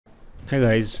Hey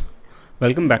guys,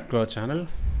 welcome back to our channel.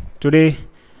 Today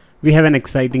we have an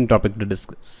exciting topic to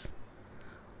discuss.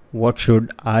 What should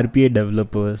RPA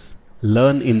developers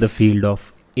learn in the field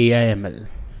of AI/ML?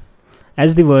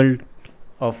 As the world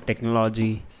of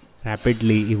technology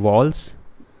rapidly evolves,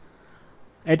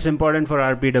 it's important for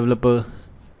RPA developers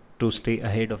to stay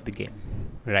ahead of the game,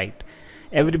 right?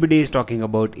 Everybody is talking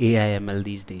about AI/ML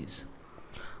these days.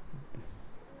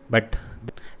 But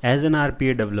as an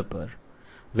RPA developer,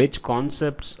 which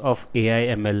concepts of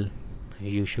AI/ML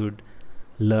you should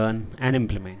learn and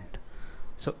implement?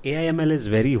 So AI/ML is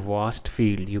very vast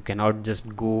field. You cannot just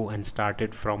go and start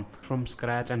it from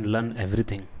scratch and learn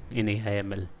everything in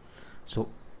AI/ML. So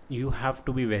you have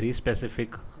to be very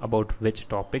specific about which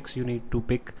topics you need to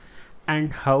pick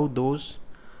and how those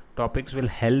topics will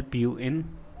help you in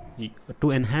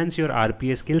to enhance your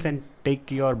RPA skills and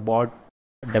take your bot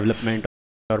development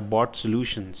or bot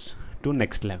solutions to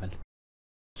next level.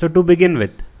 So to begin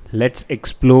with, let's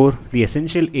explore the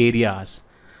essential areas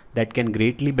that can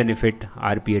greatly benefit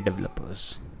RPA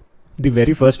developers. The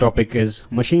very first topic is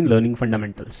machine learning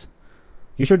fundamentals.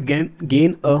 You should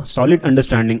gain a solid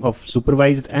understanding of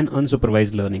supervised and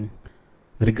unsupervised learning,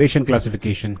 regression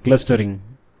classification, clustering,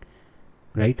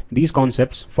 right? These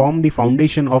concepts form the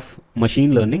foundation of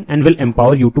machine learning and will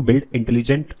empower you to build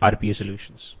intelligent RPA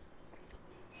solutions.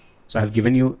 So I have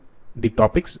given you the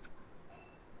topics.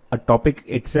 A topic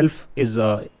itself is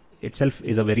a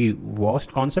very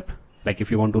vast concept. Like if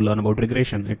you want to learn about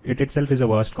regression, it itself is a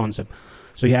vast concept.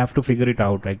 So you have to figure it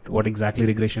out, right? What exactly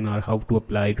regression are, how to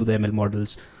apply to the ML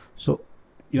models. So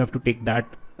you have to take that,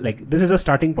 like this is a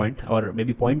starting point or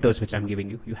maybe pointers which I'm giving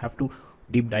you. You have to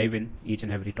deep dive in each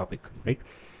and every topic, right?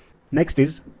 Next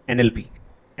is NLP.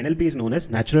 NLP is known as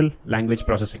natural language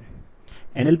processing.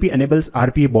 NLP enables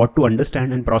RPA bot to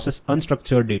understand and process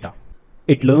unstructured data.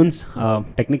 It learns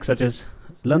techniques such as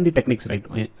learn the techniques, right?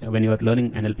 When you are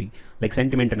learning NLP, like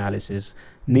sentiment analysis,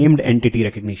 named entity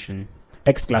recognition,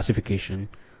 text classification,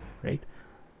 right?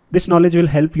 This knowledge will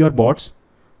help your bots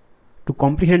to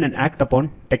comprehend and act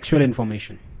upon textual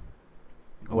information,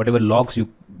 whatever logs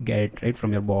you get, right,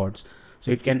 from your bots.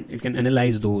 So it can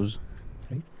analyze those,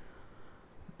 right?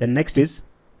 Then next is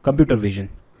computer vision.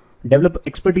 Develop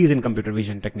expertise in computer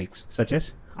vision techniques such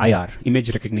as IR,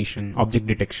 image recognition, object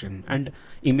detection, and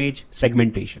image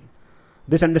segmentation.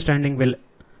 This understanding will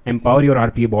empower your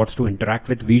RPA bots to interact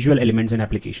with visual elements in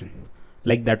application,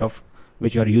 like that of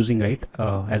which you are using, right,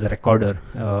 as a recorder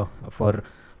for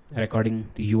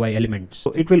recording the UI elements.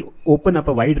 So it will open up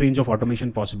a wide range of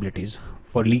automation possibilities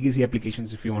for legacy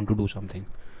applications if you want to do something.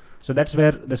 So that's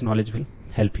where this knowledge will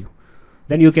help you.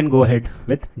 Then you can go ahead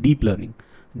with deep learning.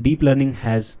 Deep learning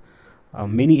has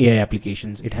many AI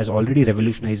applications. It has already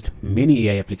revolutionized many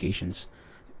AI applications.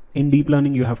 In deep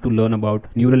learning, you have to learn about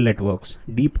neural networks,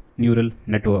 deep neural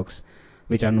networks,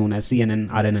 which are known as CNN,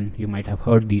 RNN. You might have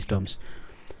heard these terms.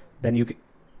 Then you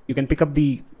can pick up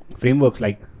the frameworks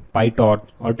like PyTorch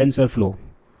or TensorFlow.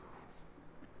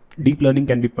 Deep learning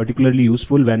can be particularly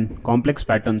useful when complex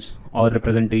patterns or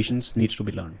representations needs to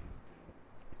be learned.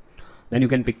 Then you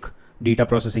can pick data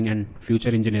processing and future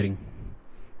engineering.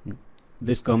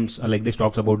 This comes this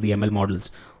talks about the ML models.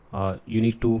 You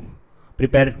need to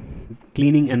prepare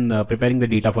cleaning and preparing the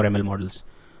data for ML models,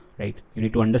 right? You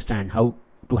need to understand how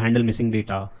to handle missing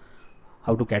data,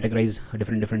 how to categorize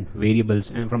different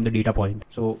variables and from the data point.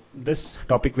 So this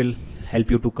topic will help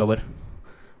you to cover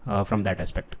from that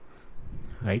aspect,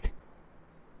 right?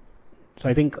 So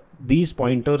I think these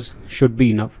pointers should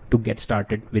be enough to get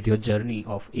started with your journey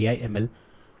of AI/ML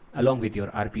along with your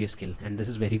RPA skill, and this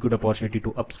is very good opportunity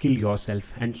to upskill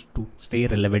yourself and to stay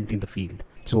relevant in the field.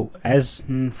 So as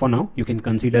for now, you can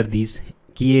consider these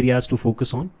key areas to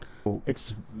focus on. So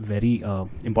it's very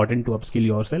important to upskill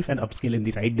yourself and upskill in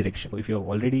the right direction. So if you're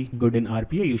already good in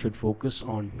RPA, you should focus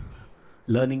on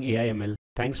learning AI/ML.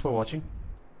 Thanks for watching.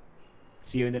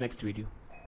 See you in the next video.